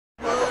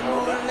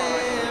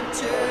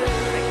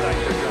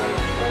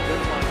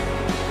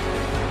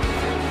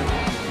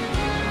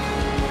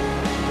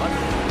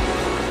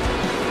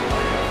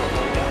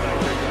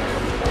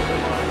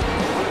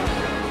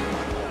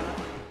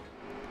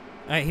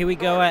Alright, here we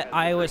go at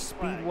Iowa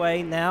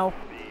Speedway now.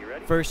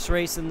 First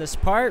race in this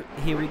part.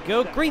 Here we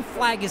go. Green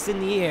flag is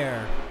in the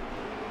air.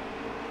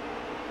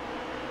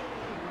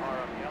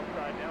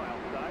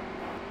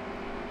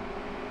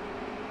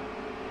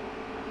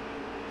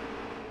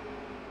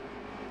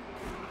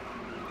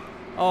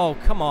 Oh,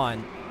 come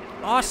on.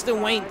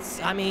 Austin Wayne,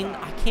 I mean,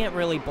 I can't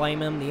really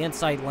blame him. The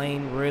inside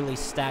lane really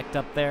stacked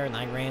up there, and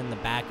I ran in the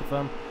back of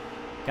him.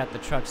 Got the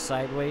truck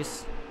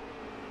sideways.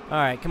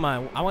 Alright, come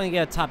on. I want to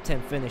get a top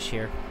 10 finish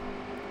here.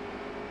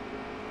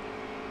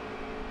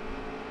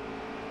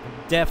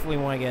 I definitely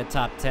want to get a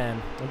top 10.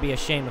 It'll be a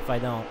shame if I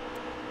don't.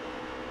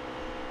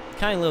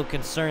 Kind of a little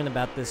concerned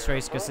about this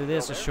race because it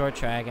is a short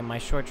track, and my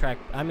short track...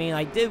 I mean,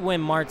 I did win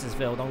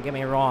Martinsville, don't get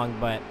me wrong,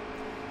 but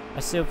I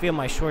still feel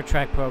my short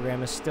track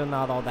program is still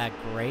not all that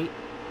great.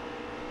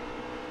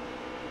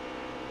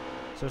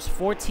 So it's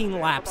 14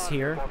 laps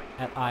here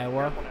at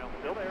Iowa.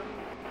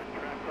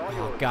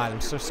 Oh, God,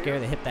 I'm so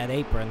scared to hit that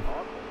apron.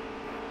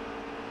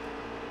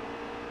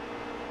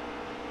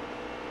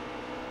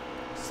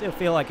 Still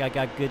feel like I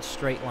got good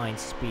straight line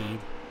speed.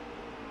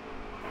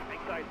 Hang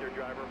tight there,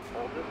 driver.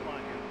 Hold this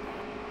line here.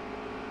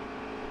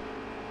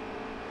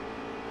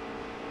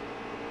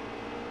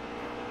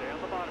 Stay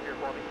on the bottom here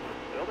for me.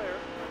 Still there.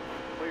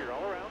 Clear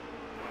all around.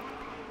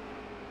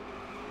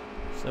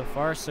 So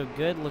far, so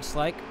good. Looks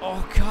like.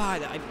 Oh,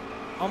 God. I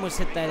almost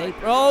hit that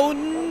apron. Oh,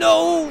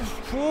 no.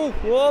 Whoa,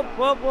 whoa,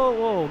 whoa, whoa,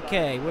 whoa.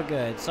 Okay, we're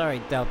good. Sorry,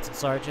 Delta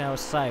Sergeant. I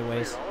was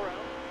sideways.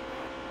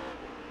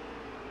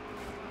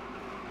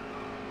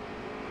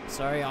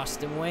 Sorry,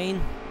 Austin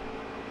Wayne.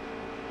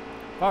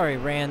 I've already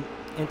ran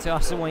into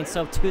Austin Wayne's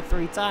self 2 or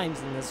 3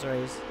 times in this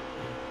race.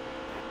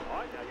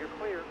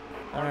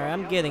 Alright,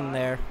 I'm getting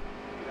there.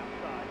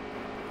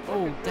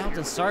 Oh,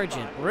 Delta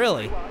Sergeant.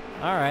 Really?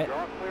 Alright.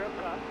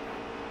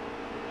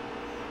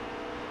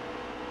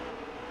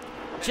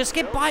 Just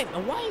get by me.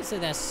 Why is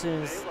it as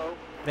soon as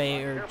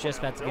they are just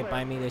about to get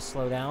by me, they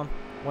slow down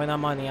when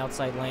I'm on the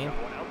outside lane?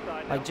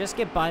 Like, just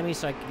get by me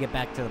so I can get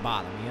back to the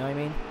bottom. You know what I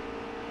mean?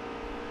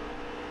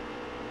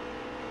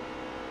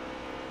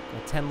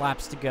 10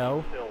 laps to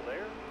go.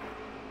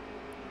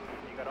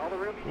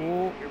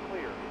 Ooh.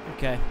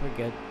 Okay, we're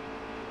good.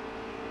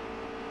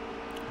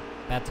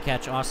 About to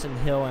catch Austin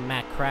Hill and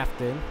Matt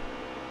Crafton.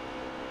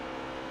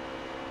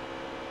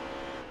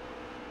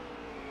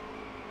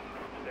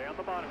 Stay on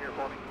the bottom here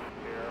for me.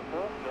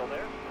 Careful, still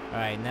there.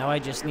 Alright, now I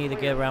just need to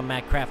get around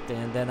Matt Crafton,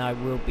 and then I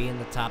will be in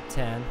the top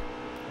 10.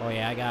 Oh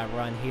yeah, I gotta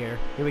run here.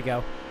 Here we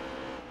go.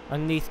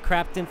 Underneath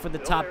Crafton for the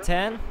top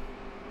 10.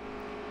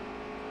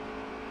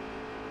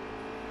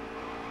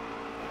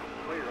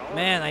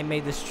 Man, I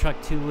made this truck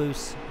too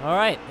loose.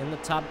 Alright, in the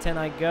top 10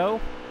 I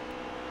go.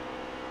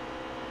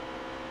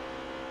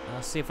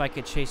 I'll see if I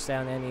could chase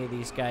down any of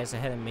these guys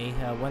ahead of me.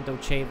 Wendell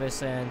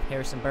Chavis and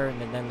Harrison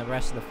Burton, and then the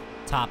rest of the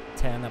top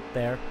 10 up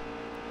there.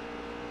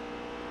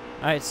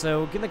 Alright, so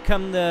we're going to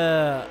come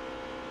to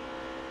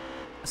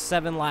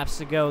 7 laps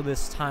to go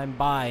this time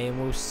by, and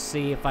we'll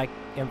see if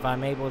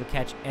I'm able to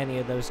catch any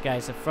of those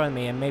guys in front of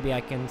me, and maybe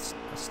I can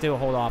still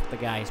hold off the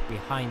guys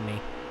behind me.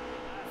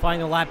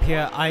 Final lap here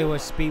at Iowa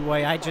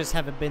Speedway. I just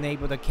haven't been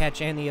able to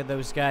catch any of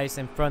those guys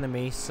in front of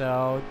me,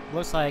 so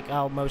looks like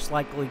I'll most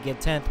likely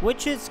get 10th,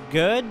 which is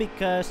good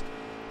because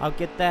I'll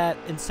get that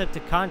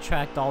incentive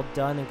contract all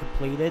done and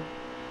completed,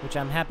 which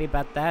I'm happy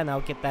about that, and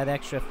I'll get that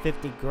extra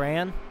 50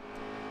 grand.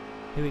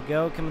 Here we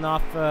go, coming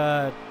off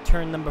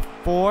turn number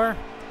 4,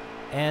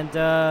 and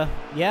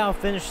yeah, I'll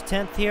finish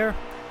 10th here,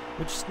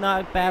 which is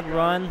not a bad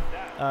run.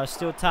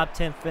 Still a top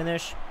 10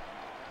 finish.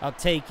 I'll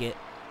take it.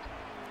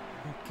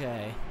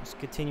 Okay, let's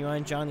continue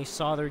on. Johnny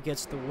Sauter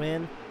gets the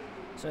win.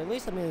 So at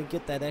least I'm going to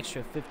get that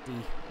extra 50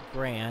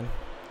 grand.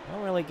 I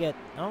don't really get,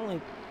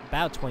 only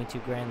about 22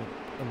 grand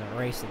in the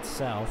race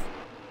itself.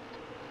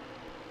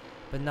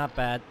 But not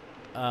bad.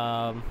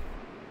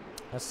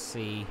 Let's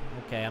see.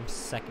 Okay, I'm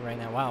second right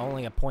now. Wow,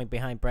 only a point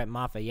behind Brett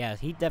Moffitt. Yeah,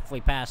 he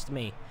definitely passed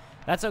me.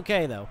 That's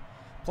okay, though.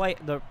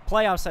 The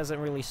playoffs hasn't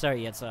really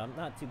started yet, so I'm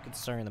not too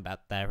concerned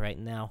about that right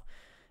now.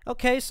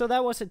 Okay, so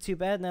that wasn't too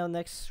bad. Now,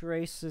 next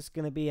race is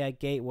going to be at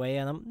Gateway,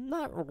 and I'm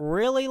not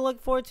really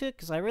looking forward to it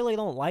because I really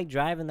don't like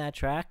driving that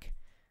track.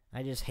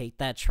 I just hate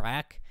that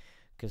track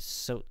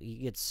because you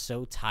get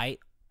so tight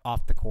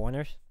off the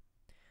corners.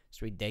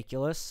 It's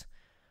ridiculous.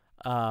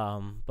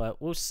 But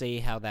we'll see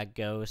how that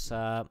goes.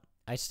 I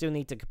still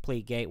need to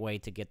complete Gateway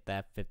to get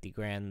that 50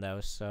 grand,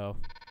 though, so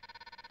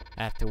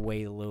I have to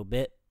wait a little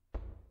bit.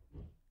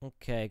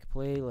 Okay,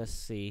 complete. Let's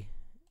see.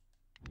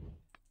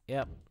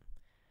 Yep.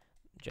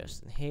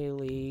 Justin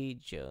Haley,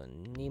 Joe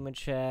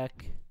Nemechek,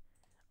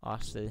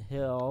 Austin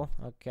Hill.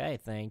 Okay,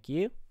 thank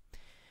you.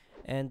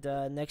 And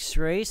next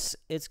race,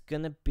 it's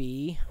going to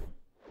be,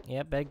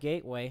 yep, at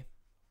Gateway.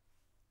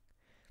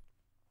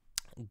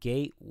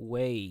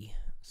 Gateway.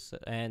 So,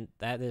 and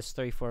that is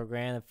 34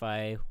 grand if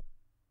I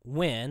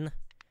win.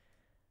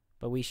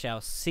 But we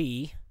shall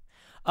see.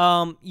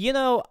 You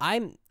know,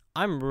 I'm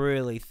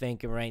really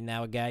thinking right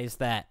now, guys,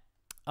 that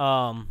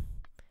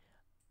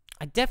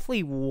I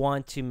definitely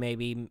want to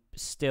maybe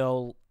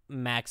still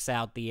max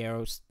out the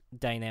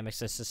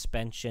aerodynamics of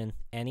suspension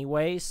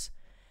anyways.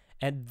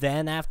 And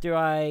then after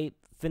I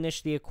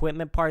finish the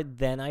equipment part,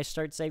 then I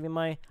start saving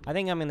money. I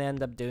think I'm going to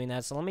end up doing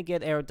that. So let me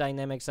get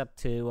aerodynamics up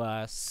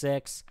to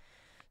 6.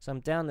 So I'm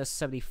down to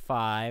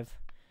 75.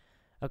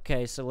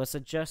 Okay, so let's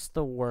adjust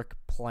the work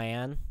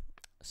plan.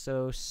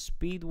 So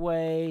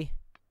speedway,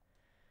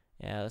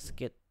 yeah, let's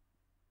get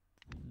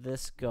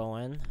this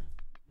going.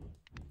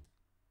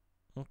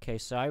 Okay,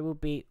 so I will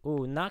be,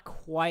 ooh, not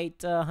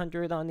quite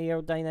 100 on the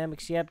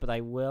aerodynamics yet, but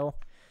I will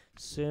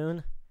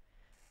soon.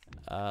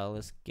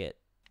 Let's get,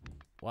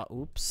 well,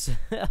 oops,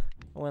 I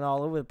went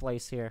all over the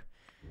place here.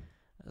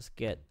 Let's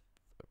get,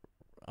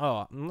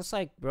 oh, it looks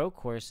like road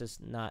course is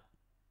not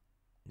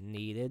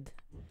needed.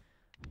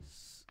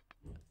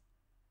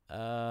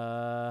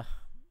 Okay.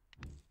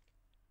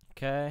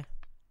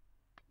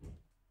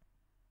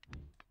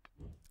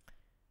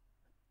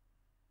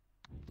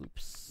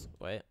 Oops,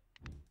 wait.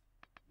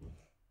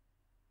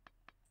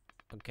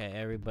 Okay,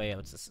 everybody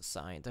else is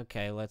assigned.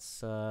 Okay,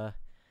 let's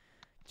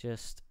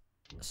just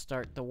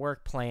start the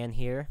work plan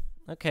here.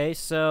 Okay,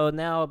 so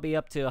now I'll be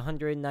up to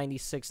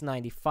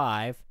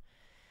 196.95.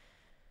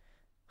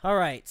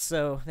 Alright,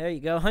 so there you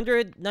go.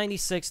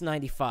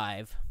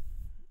 196.95.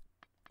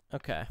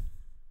 Okay.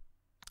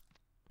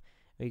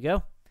 There you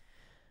go.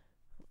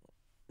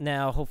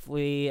 Now,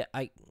 hopefully,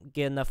 I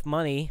get enough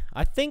money.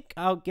 I think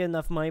I'll get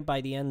enough money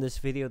by the end of this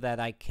video that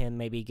I can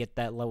maybe get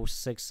that level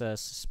 6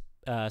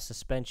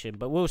 suspension,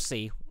 but we'll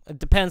see. It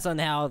depends on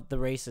how the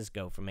races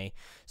go for me.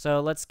 So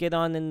let's get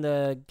on in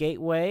the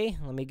gateway.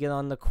 Let me get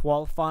on the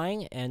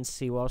qualifying and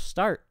see where I'll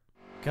start.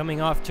 Coming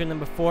off turn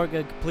number 4,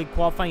 gonna complete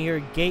qualifying here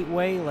at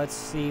gateway. Let's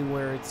see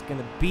where it's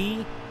gonna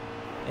be.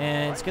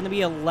 And it's gonna be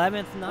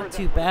 11th, not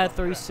too bad,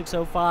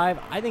 36.05.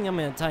 I think I'm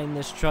gonna tighten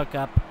this truck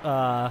up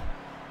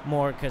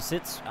more, because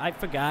I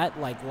forgot,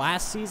 like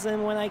last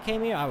season when I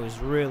came here, I was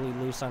really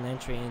loose on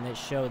entry, and it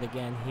showed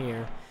again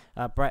here.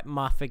 Brett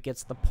Moffitt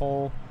gets the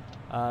pole.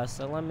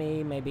 So let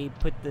me maybe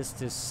put this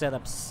to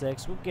setup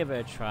 6. We'll give it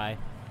a try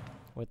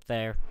with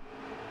there.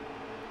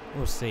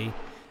 We'll see.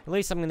 At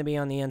least I'm going to be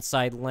on the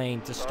inside lane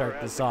to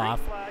start this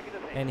off.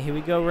 And here we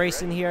go,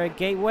 racing here at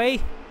Gateway.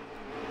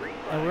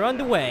 And we're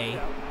underway.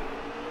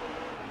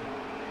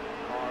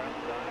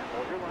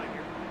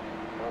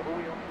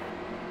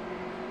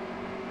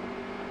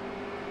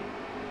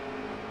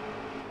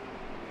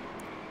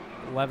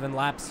 11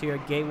 laps here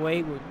at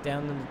Gateway. We're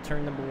down into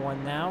turn number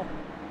 1 now.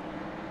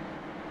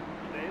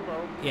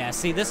 Yeah,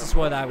 see, this is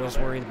what I was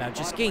worried about.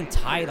 Just getting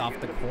tied off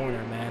the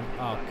corner, man.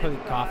 Oh, Cody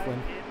Coughlin.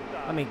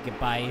 Let me get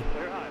by you.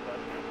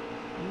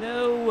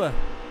 No!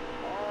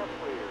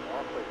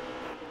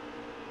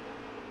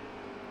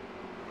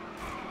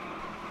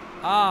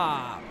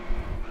 Ah!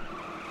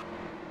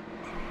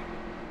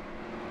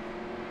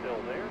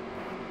 Still there.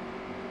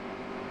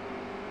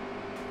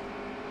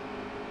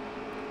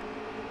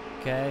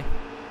 Okay.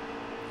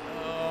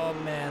 Oh,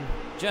 man.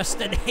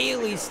 Justin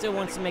Haley still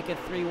wants to make it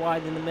 3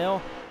 wide in the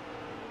middle.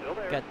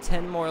 Got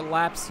 10 more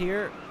laps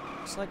here.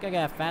 Looks like I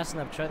got a fast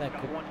enough truck that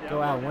could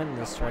go out and win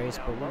this race,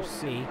 but we'll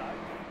see.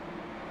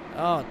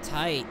 Oh,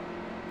 tight.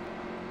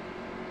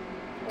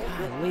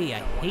 Golly, I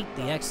hate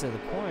the exit of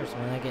the corners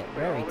when I get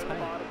very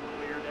tight.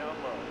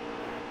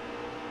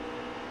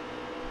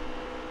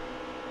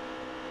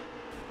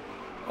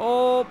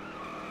 Oh.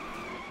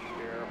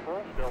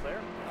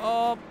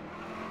 Oh.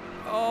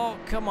 Oh,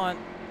 come on.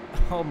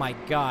 Oh, my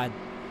God.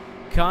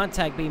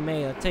 Contact being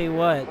made. I'll tell you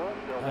what.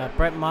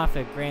 Brett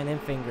Moffitt, Grand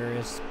Infinger,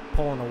 is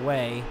pulling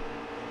away.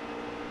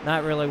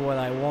 Not really what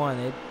I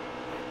wanted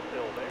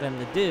them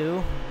to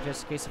do,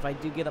 just in case if I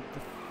do get up to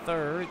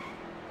 3rd.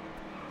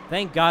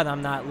 Thank God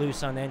I'm not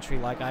loose on entry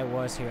like I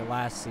was here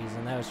last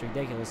season. That was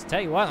ridiculous.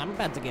 Tell you what, I'm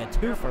about to get a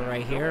twofer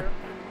right here.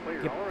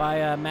 Get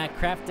by Matt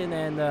Crafton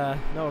and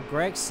Noah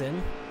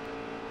Gregson.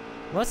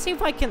 Let's see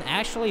if I can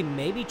actually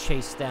maybe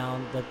chase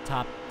down the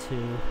top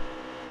 2.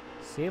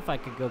 See if I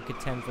could go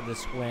contend for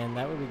this win.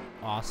 That would be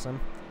awesome.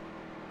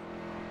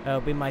 That'll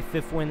be my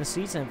 5th win of the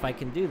season if I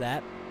can do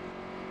that.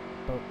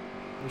 But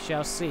we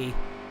shall see.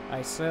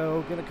 Alright,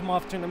 so gonna come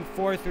off turn number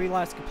 4, 3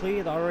 laps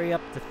completed, already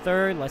up to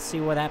 3rd. Let's see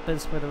what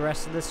happens for the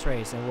rest of this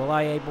race. And will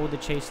I able to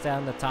chase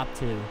down the top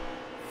 2?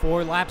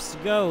 4 laps to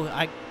go.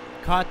 I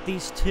caught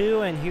these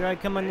 2, and here I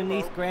come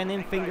underneath Grand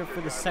Infinger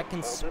for the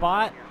 2nd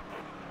spot.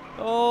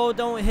 Oh,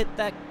 don't hit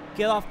that.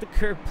 Get off the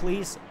curb,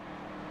 please.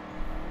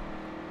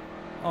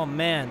 Oh,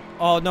 man.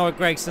 Oh, Noah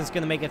Gregson's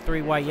going to make it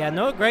 3 wide. Yeah,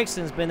 Noah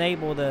Gregson's been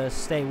able to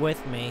stay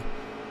with me.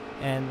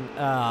 And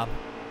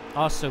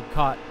also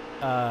caught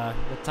the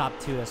top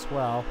 2 as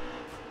well.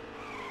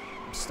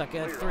 I'm stuck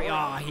at 3.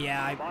 Oh,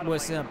 yeah, I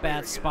was in a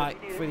bad spot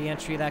for the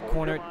entry of that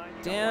corner.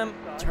 Damn,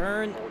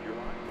 turn.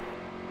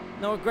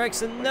 Noah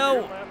Gregson,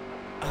 no.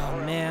 Oh,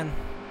 man.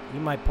 You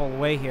might pull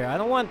away here. I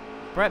don't want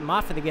Brett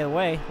Moffitt to get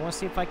away. I want to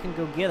see if I can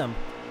go get him.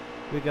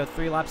 We go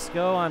 3 laps to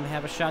go. I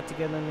have a shot to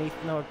get underneath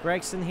Noah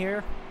Gregson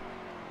here.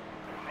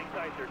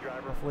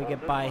 Hopefully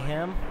get by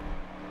him.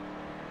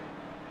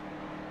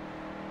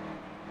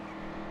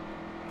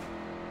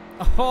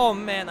 Oh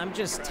man, I'm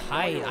just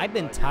tight. I've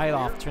been tied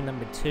off turn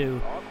number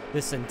 2.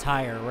 this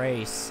entire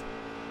race.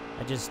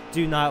 I just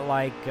do not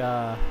like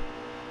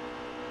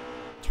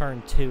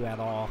turn 2 at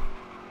all.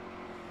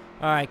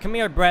 Alright, come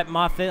here, Brett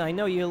Moffitt. I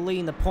know you're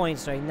leading the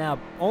points right now.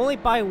 Only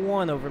by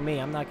 1 over me.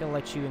 I'm not going to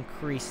let you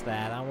increase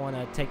that. I want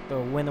to take the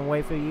win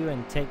away from you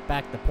and take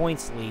back the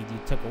points lead you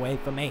took away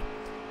from me.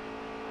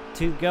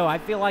 2 go. I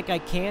feel like I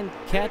can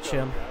catch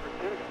him.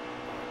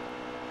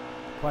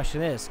 The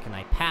question is, can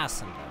I pass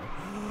him,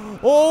 though?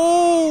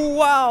 Oh,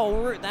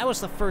 wow. That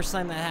was the first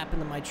time that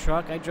happened to my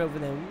truck. I drove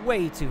it in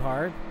way too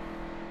hard.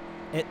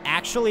 It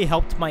actually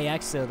helped my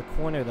exit of the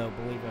corner, though,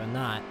 believe it or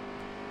not.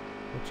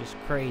 Which is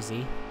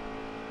crazy.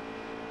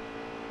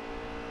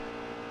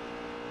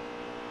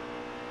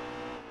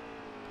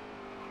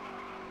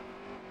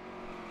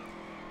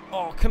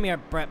 Oh, come here,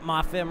 Brett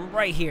Moffitt. I'm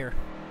right here.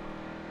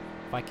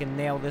 If I can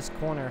nail this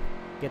corner,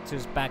 get to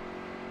his back.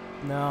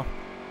 No.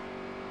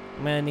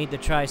 I'm going to need to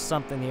try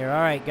something here.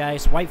 All right,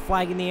 guys. White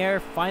flag in the air.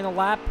 Final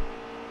lap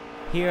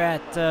here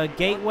at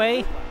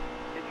Gateway.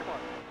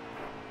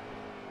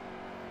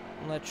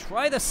 I'm going to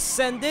try to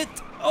send it.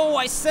 Oh,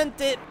 I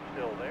sent it.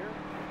 Still there.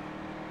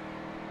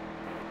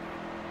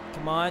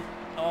 Come on.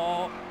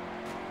 Oh.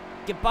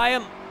 Get by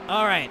him.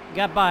 All right.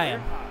 Got by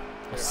him.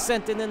 I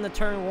sent it into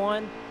turn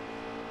 1.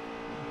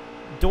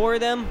 Door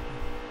them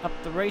up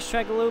the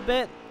racetrack a little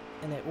bit,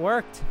 and it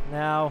worked.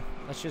 Now,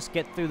 let's just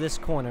get through this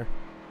corner.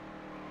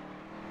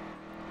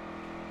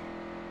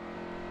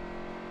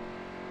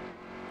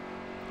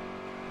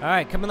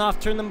 Alright, coming off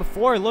turn number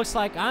 4, it looks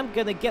like I'm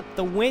going to get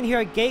the win here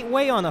at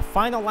Gateway on a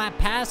final lap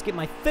pass, get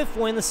my 5th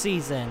win of the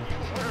season.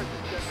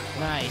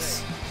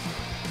 Nice.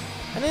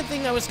 I didn't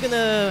think I was going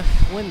to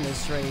win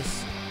this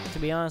race, to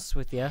be honest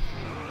with you.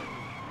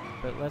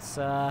 But let's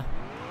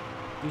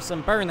do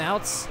some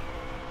burnouts.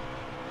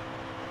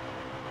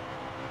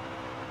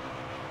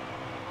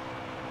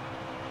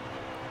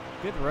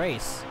 Good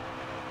race.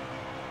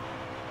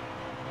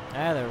 I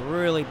had to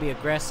really be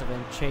aggressive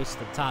and chase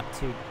the top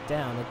 2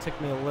 down. It took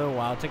me a little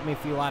while. It took me a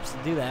few laps to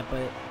do that, but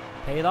it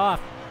paid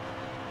off.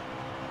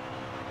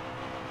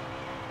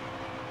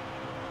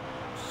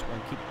 Just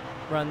going to keep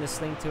running this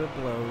thing till it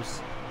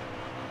blows.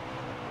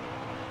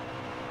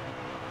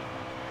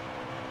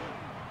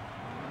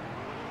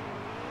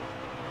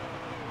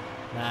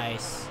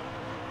 Nice.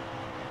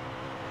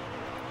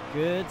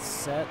 Good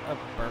set of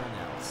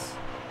burnouts.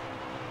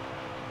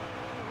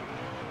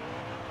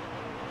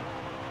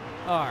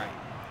 Alright,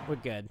 we're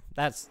good.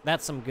 That's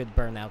some good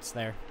burnouts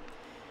there.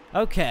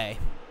 Okay,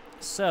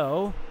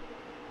 so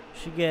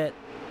should get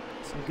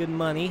some good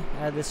money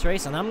out of this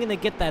race, and I'm gonna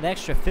get that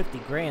extra 50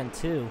 grand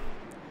too.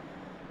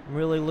 I'm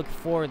really looking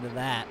forward to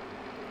that.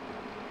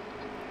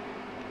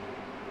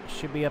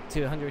 Should be up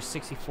to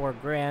 164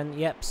 grand.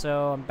 Yep,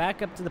 so I'm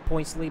back up to the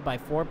points lead by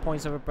 4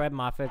 points over Brett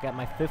Moffitt. Got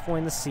my 5th win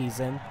of the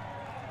season.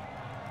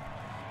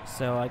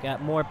 So I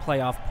got more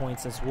playoff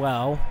points as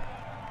well.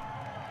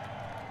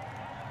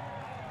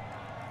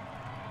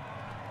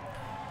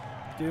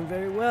 Doing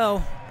very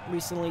well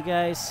recently,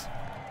 guys.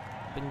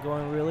 Been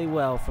going really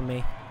well for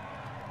me.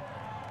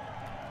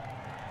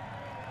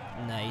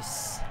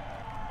 Nice.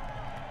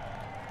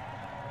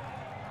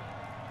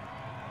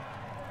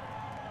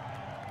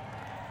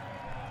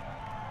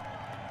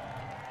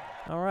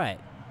 Alright.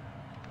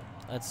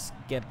 Let's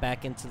get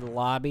back into the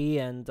lobby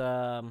and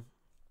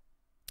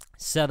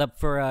set up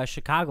for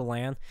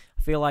Chicagoland.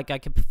 I feel like I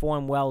could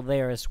perform well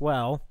there as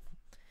well.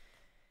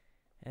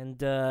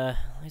 And at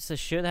least I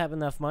should have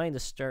enough money to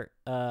start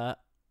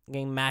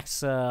getting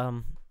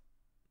maximum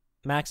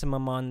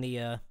on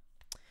the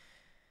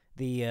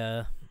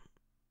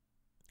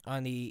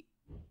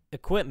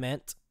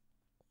equipment.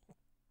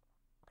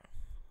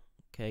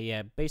 Okay,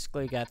 yeah,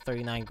 basically got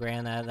 39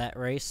 grand out of that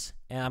race,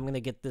 and I'm gonna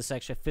get this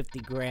extra 50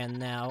 grand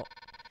now.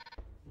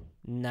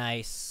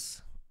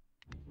 Nice.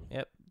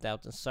 Yep,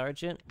 Dalton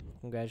Sargent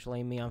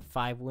congratulating me on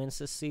 5 wins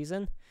this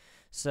season.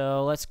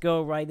 So let's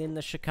go right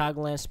into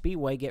Chicagoland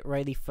Speedway, get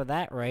ready for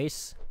that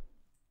race.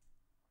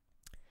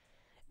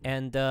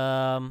 And,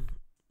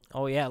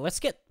 oh yeah, let's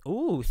get,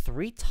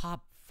 3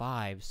 top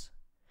 5s.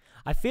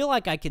 I feel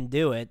like I can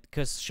do it,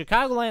 because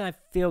Chicagoland, I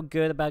feel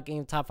good about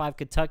getting a top 5.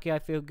 Kentucky, I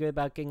feel good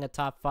about getting a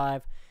top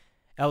 5.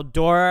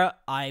 Eldora,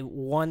 I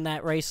won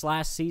that race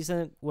last season.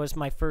 It was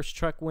my first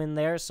truck win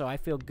there, so I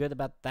feel good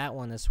about that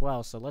one as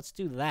well. So let's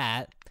do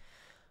that.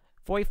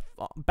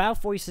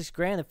 About 46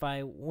 grand if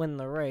I win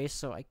the race,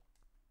 so I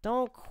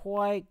don't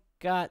quite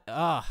got,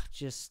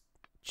 just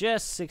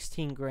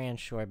 16 grand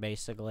short,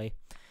 basically.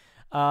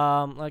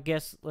 I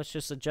guess let's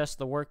just adjust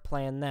the work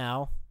plan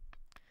now.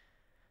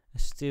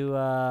 Let's do,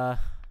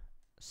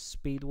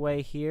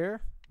 Speedway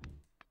here.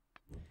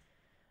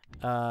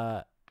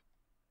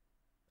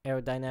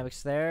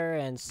 Aerodynamics there,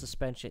 and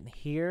suspension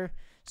here.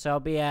 So I'll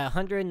be at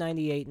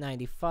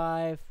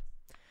 198.95.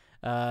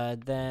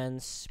 Then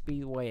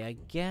Speedway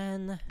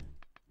again.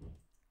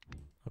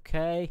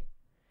 Okay.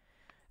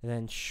 And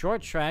then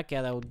short track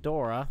at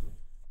Eldora.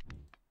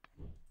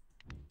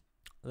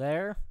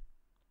 There.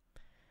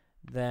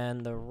 Then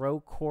the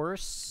road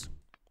course.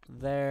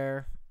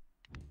 There,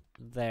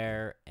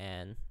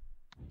 and...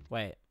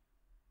 Wait.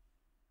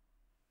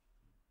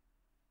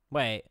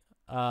 Wait,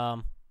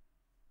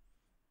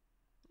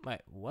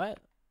 wait, what?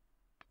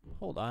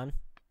 Hold on.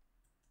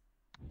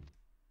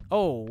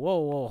 Oh,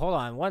 whoa, hold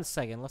on 1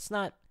 second. Let's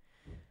not...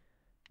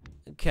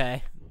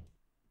 Okay.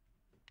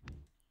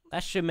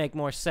 That should make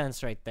more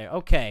sense right there.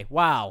 Okay,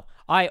 wow.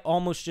 I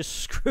almost just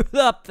screwed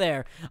up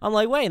there. I'm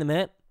like, wait a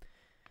minute.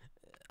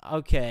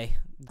 Okay,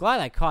 glad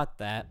I caught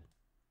that.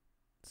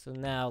 So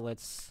now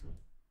let's...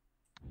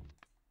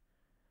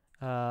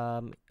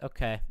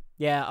 okay.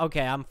 Yeah,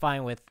 okay, I'm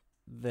fine with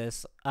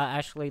this.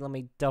 Actually, let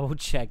me double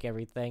check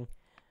everything.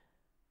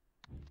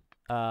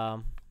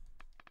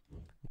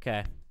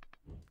 Okay.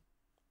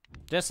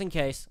 Just in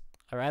case.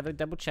 I'd rather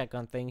double check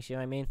on things, you know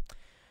what I mean?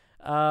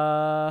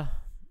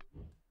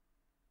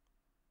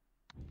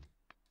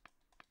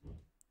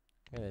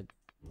 Good.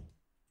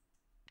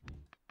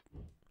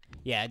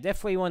 Yeah,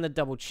 definitely want to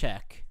double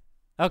check.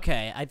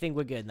 Okay, I think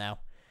we're good now.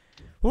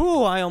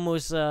 Ooh, I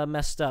almost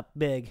messed up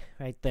big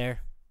right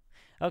there.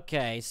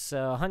 Okay,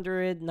 so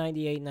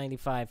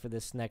 198.95 for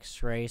this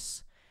next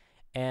race.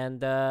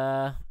 And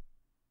go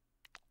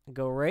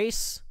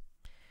race.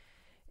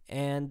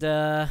 And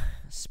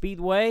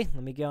Speedway,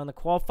 let me get on the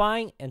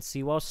qualifying and see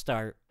who I'll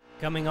start.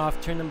 Coming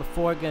off turn number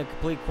 4, gonna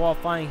complete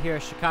qualifying here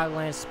at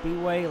Chicagoland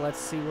Speedway. Let's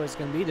see what it's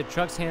gonna be. The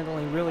truck's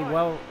handling really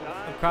well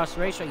across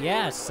the racetrack.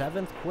 Yeah,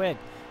 7th quick,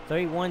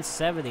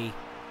 31.70.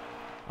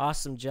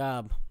 Awesome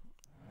job.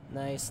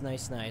 Nice.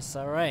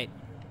 All right,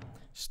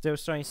 still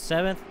starting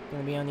 7th.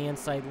 Gonna be on the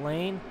inside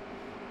lane.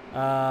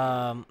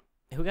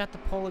 Who got the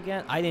pole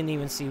again? I didn't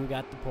even see who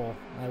got the pole.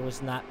 I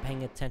was not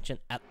paying attention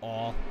at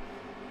all.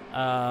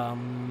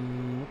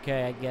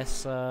 Okay, I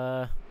guess,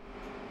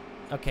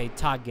 okay,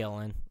 Todd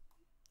Gillen.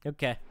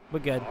 Okay, we're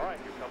good.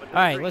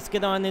 Alright, let's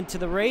get on into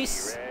the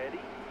race.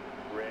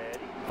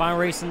 Final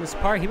race in this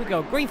part. Here we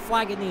go. Green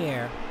flag in the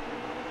air.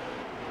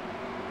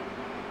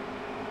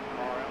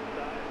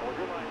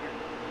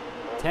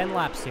 10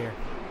 laps here.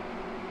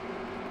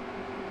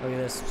 Look at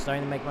this. I'm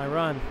starting to make my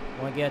run.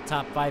 I want to get a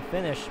top 5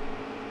 finish.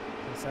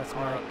 Since that's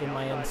in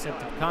my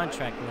incentive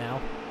contract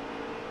now.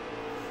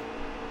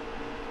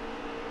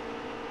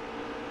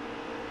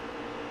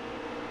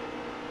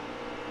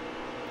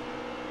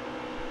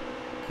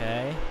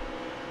 Okay.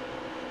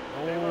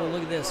 Oh,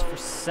 look at this for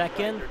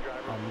second.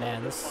 Oh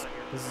man, this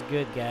is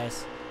good,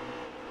 guys.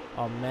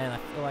 Oh man, I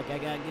feel like I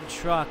got a good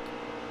truck.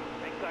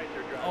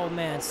 Oh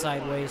man,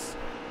 sideways.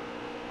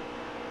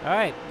 All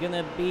right,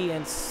 gonna be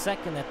in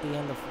second at the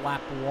end of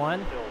lap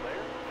 1.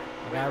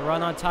 I gotta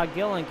run on Todd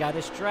Gillen. Got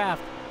his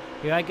draft.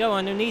 Here I go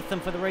underneath him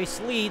for the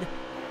race lead.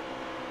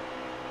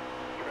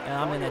 And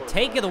I'm gonna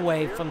take it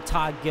away from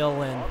Todd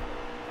Gillen.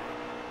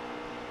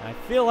 I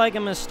feel like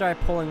I'm gonna start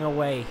pulling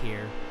away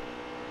here,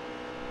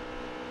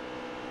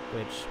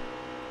 which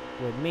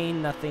would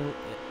mean nothing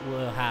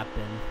will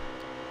happen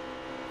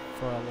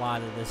for a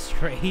lot of this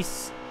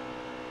race.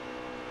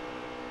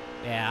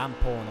 Yeah, I'm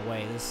pulling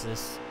away. This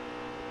is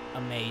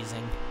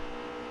amazing.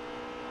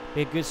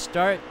 Be a good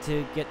start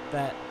to get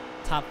that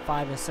top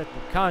 5 incentive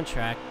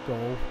contract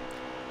goal.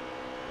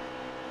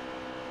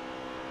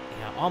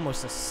 Yeah,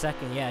 almost a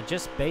second. Yeah,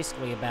 just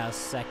basically about a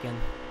second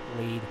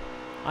lead.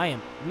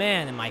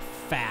 Man, am I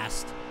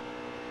fast.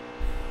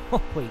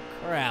 Holy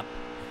crap.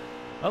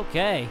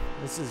 Okay,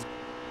 this is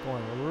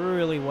going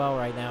really well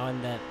right now,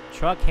 and that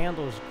truck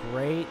handles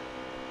great.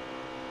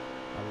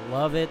 I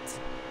love it.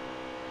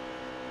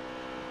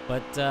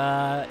 But,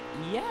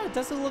 yeah, it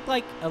doesn't look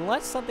like,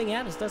 unless something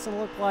happens, doesn't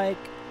look like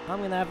I'm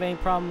going to have any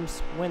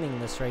problems winning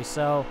this race.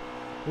 So,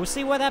 we'll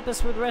see what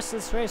happens with the rest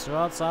of this race, or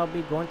else I'll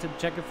be going to the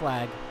checkered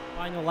flag.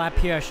 Final lap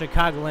here at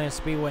Chicagoland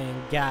Speedway,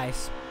 and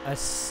guys, a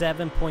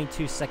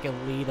 7.2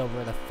 second lead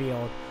over the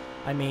field.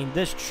 I mean,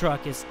 this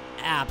truck is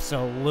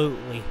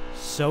absolutely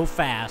so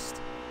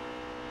fast.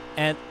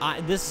 And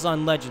this is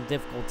on Legend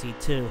difficulty,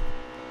 too.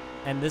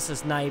 And this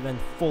is not even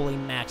fully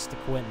maxed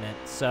equipment,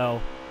 so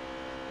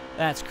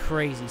that's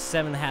crazy.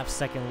 7.5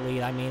 second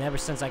lead. I mean, ever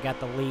since I got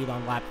the lead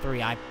on lap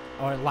 3,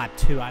 or lap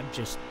 2, I've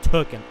just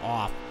taken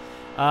off.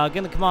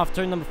 Gonna come off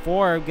turn number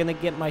 4. Gonna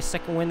get my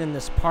second win in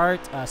this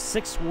part.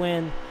 6th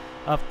win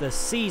of the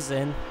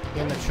season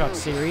in the Truck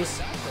Series.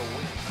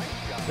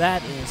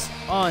 That is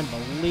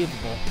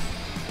unbelievable.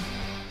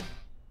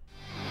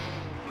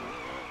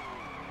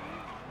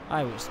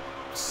 I was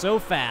so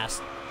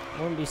fast.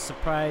 Wouldn't be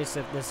surprised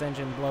if this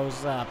engine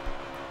blows up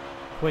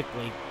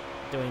quickly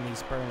doing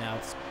these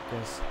burnouts,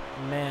 because,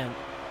 man,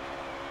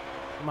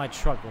 my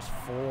truck was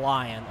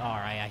flying.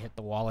 Alright, I hit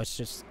the wall. Let's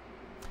just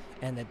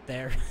end it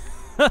there.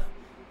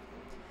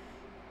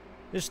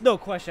 There's no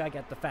question I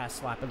got the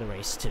fast lap of the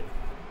race, too.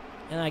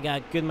 And I got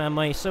a good amount of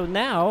money. So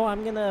now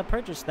I'm going to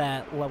purchase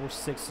that level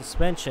 6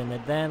 suspension,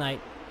 and then I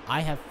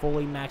have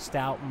fully maxed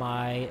out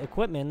my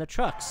equipment in the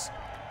trucks,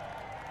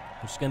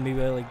 which is going to be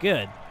really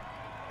good.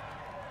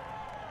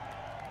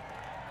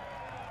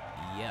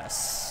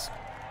 Yes.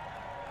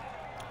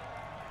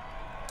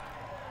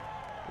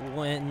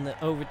 When the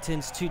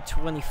Overton's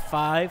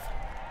 225.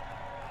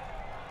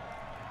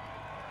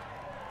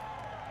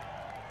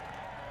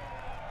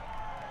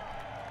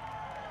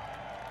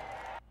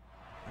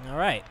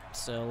 Alright,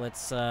 so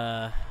let's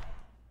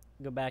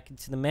Go back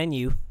into the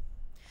menu.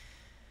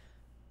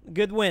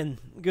 Good win.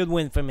 Good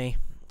win for me.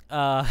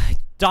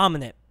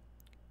 Dominant.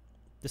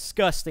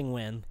 Disgusting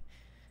win.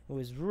 It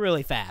was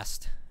really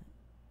fast.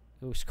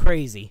 It was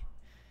crazy.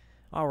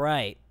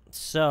 Alright,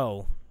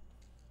 so.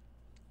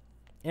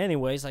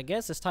 Anyways, I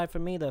guess it's time for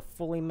me to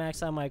fully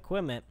max out my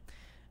equipment.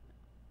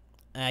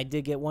 I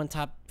did get one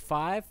top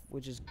 5,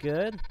 which is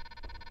good.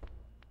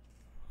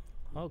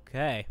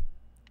 Okay.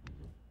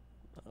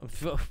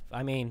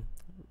 I mean,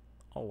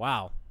 oh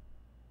wow.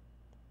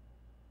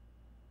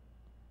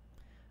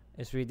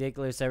 It's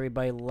ridiculous.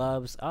 Everybody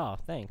loves. Oh,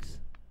 thanks.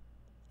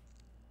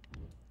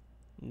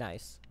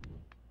 Nice.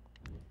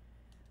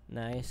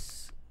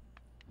 Nice.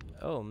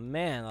 Oh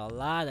man, a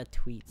lot of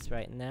tweets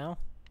right now.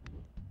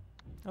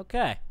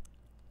 Okay.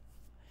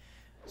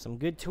 Some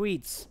good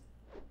tweets.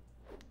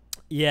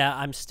 Yeah,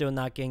 I'm still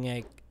not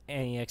getting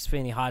any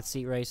Xfinity hot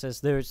seat races.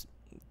 There's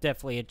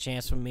definitely a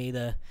chance for me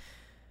to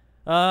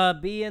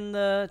be in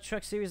the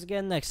Truck Series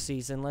again next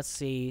season. Let's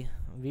see.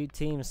 View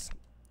teams.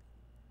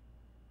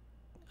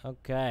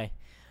 Okay.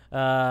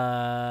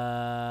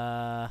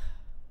 Yeah,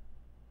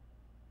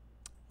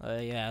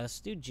 let's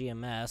do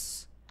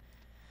GMS.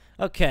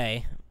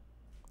 Okay.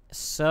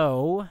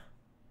 So,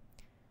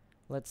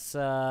 let's,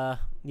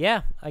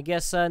 yeah, I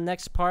guess,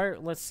 next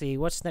part, let's see,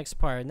 what's next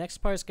part? Next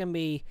part is going to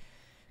be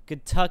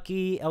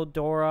Kentucky,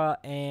 Eldora,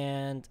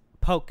 and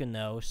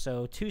Pocono.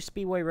 So, 2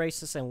 speedway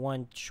races and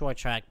 1 short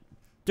track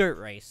dirt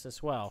race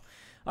as well.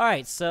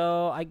 Alright,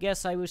 so I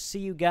guess I will see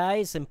you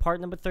guys in part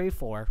number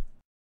 34.